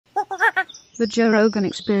The Joe Rogan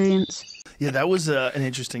Experience. Yeah, that was an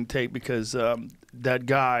interesting take because that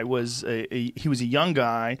guy was he was a young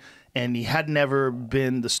guy and he had never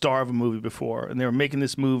been the star of a movie before, and they were making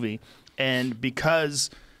this movie, and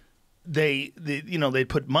because they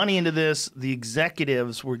put money into this, the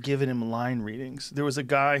executives were giving him line readings. There was a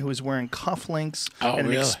guy who was wearing cufflinks and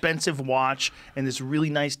an expensive watch and this really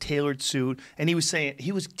nice tailored suit, and he was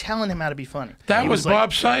telling him how to be funny. That was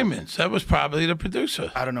Bob Simons. That was probably the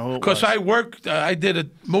producer. I don't know who it because was. I did a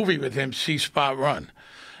movie with him, See Spot Run.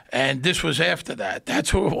 And this was after that. That's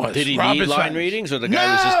who it was. Did he need line readings, or the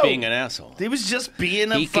guy was just being an asshole? He was just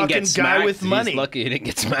being a fucking guy with money. He's lucky he didn't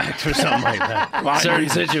get smacked for something like that. Certain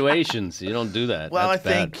situations, you don't do that. Well, That's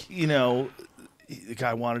I think, the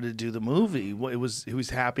guy wanted to do the movie. He was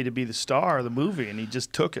happy to be the star of the movie, and he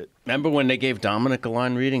just took it. Remember when they gave Dominic a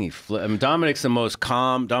line reading? Dominic's the most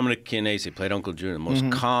calm. Dominic Chianese played Uncle Junior, the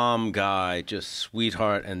most calm guy, just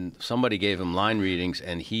sweetheart. And somebody gave him line readings,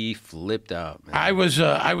 and he flipped out. Man. I was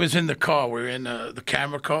in the car. We were in the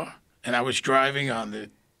camera car, and I was driving on the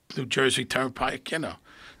New Jersey Turnpike.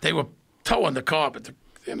 They were towing the car, but the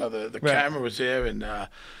camera was there, and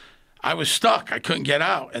I was stuck. I couldn't get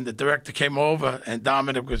out. And the director came over, and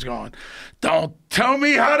Dominic was going, "Don't tell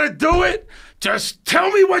me how to do it. Just tell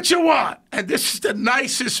me what you want." And this is the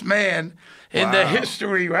nicest man in the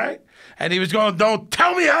history, right? And he was going, "Don't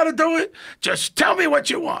tell me how to do it. Just tell me what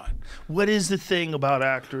you want." What is the thing about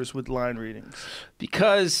actors with line readings?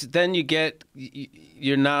 Because then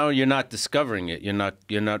you're not discovering it.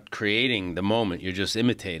 You're not creating the moment. You're just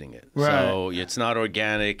imitating it. Right. So it's not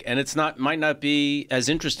organic, and might not be as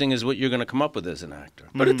interesting as what you're going to come up with as an actor.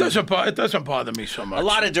 But it doesn't bother me so much. A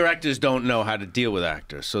lot of directors don't know how to deal with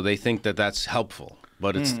actors, so they think that that's helpful.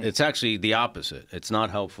 But it's actually the opposite. It's not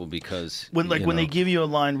helpful because when they give you a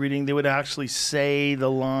line reading, they would actually say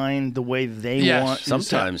the line the way they want.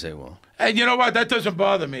 Sometimes they will. And you know what? That doesn't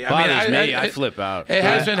bother me. I flip out. It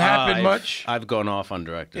hasn't happened much. I've gone off on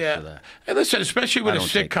directors for that. And listen, especially with a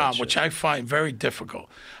sitcom, which I find very difficult.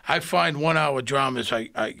 I find 1 hour dramas.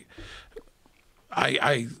 I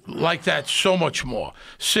like that so much more.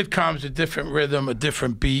 Sitcoms, a different rhythm, a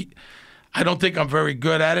different beat. I don't think I'm very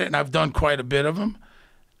good at it, and I've done quite a bit of them.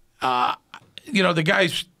 The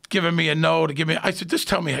guy's giving me a no to give me. I said, just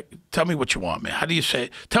tell me what you want, man. How do you say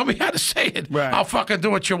it? Tell me how to say it. Right. I'll fucking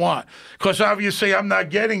do what you want. Because obviously I'm not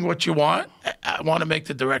getting what you want. I want to make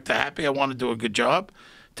the director happy. I want to do a good job.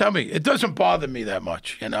 Tell me. It doesn't bother me that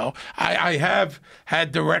much, I have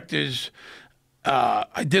had directors.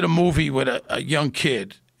 I did a movie with a young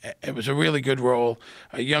kid. It was a really good role,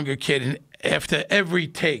 a younger kid. And after every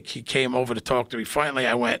take, he came over to talk to me. Finally,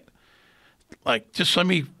 I went, just let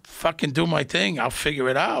me fucking do my thing. I'll figure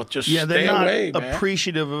it out. Just stay away, man.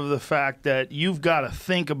 Appreciative of the fact that you've got to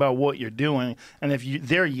think about what you're doing, and if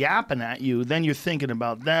they're yapping at you, then you're thinking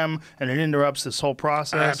about them, and it interrupts this whole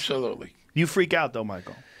process. Absolutely. You freak out, though,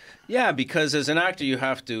 Michael. Yeah, because as an actor,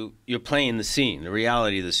 you're playing the scene, the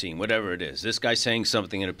reality of the scene, whatever it is. This guy's saying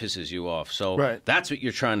something and it pisses you off. So that's what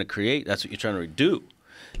you're trying to create. That's what you're trying to do.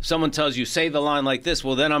 If someone tells you, say the line like this,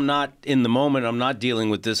 well, then I'm not in the moment. I'm not dealing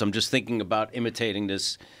with this. I'm just thinking about imitating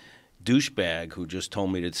this douchebag who just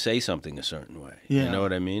told me to say something a certain way. Yeah. You know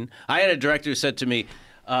what I mean? I had a director who said to me,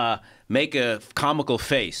 make a comical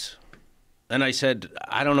face. And I said,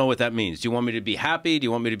 I don't know what that means. Do you want me to be happy? Do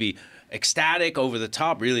you want me to be ecstatic, over the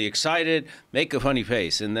top, really excited? Make a funny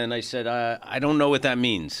face. And then I said, I don't know what that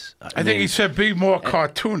means. I think he said be more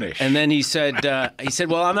cartoonish. And then he said,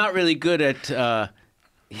 well, I'm not really good at...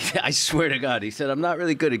 I swear to God, he said, I'm not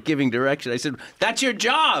really good at giving direction. I said, that's your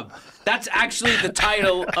job. That's actually the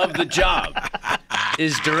title of the job,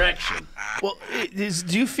 is direction. Well,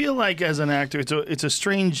 do you feel like as an actor, it's a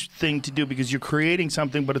strange thing to do because you're creating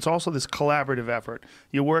something, but it's also this collaborative effort.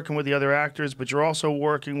 You're working with the other actors, but you're also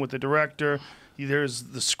working with the director. There's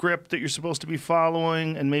the script that you're supposed to be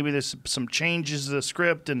following, and maybe there's some changes to the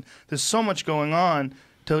script, and there's so much going on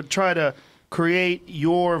to try to create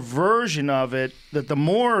your version of it, that the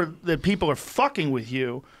more that people are fucking with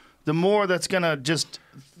you, the more that's going to just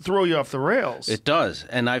throw you off the rails. It does.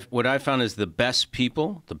 And what I found is the best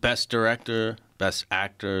people, the best director, best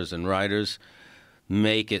actors and writers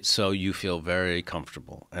make it so you feel very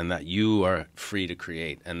comfortable and that you are free to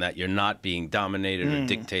create and that you're not being dominated or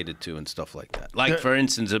dictated to and stuff like that. Like, for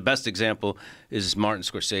instance, the best example is Martin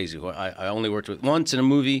Scorsese, who I only worked with once in a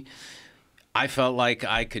movie. I felt like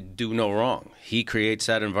I could do no wrong. He creates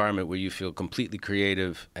that environment where you feel completely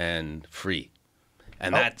creative and free.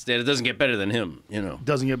 And it doesn't get better than him,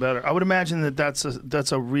 Doesn't get better. I would imagine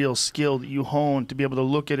that's a real skill that you hone, to be able to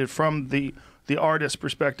look at it from the artist's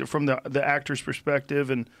perspective, from the actor's perspective,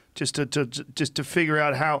 and just to figure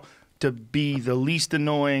out how to be the least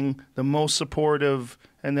annoying, the most supportive,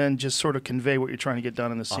 and then just sort of convey what you're trying to get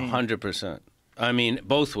done in the scene. 100%. I mean,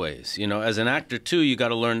 both ways. You know, as an actor too, you got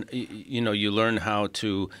to learn. You know, you learn how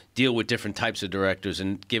to deal with different types of directors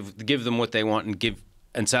and give them what they want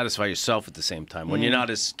and satisfy yourself at the same time. When you're not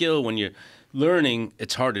as skilled, when you're learning,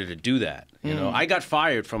 it's harder to do that. You know, I got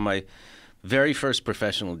fired from my very first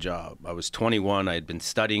professional job. I was 21. I had been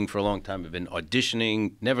studying for a long time. I'd been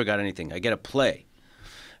auditioning, never got anything. I get a play,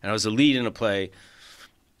 and I was a lead in a play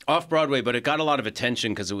off-Broadway, but it got a lot of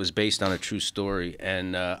attention because it was based on a true story.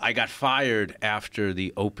 And I got fired after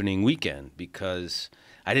the opening weekend because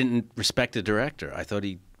I didn't respect the director. I thought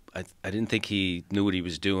I didn't think he knew what he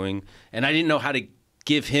was doing, and I didn't know how to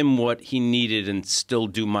give him what he needed and still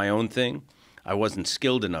do my own thing. I wasn't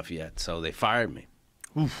skilled enough yet, so they fired me.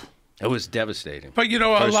 Oof. It was devastating. But you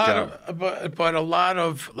know, First a lot job. of, but a lot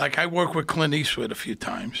of, like, I work with Clint Eastwood a few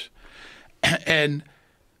times, and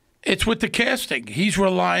it's with the casting. He's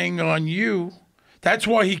relying on you. That's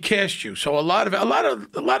why he cast you. So a lot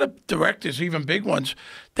of directors, even big ones,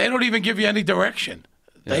 they don't even give you any direction.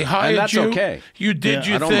 They hired and that's you. okay. You did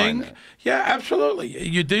your I don't thing. mind that. Yeah, absolutely.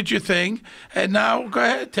 You did your thing, and now go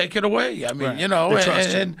ahead, take it away. I mean, Right. you know, They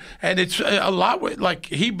trust you. and it's a lot with, like,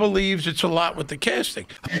 he believes it's a lot with the casting.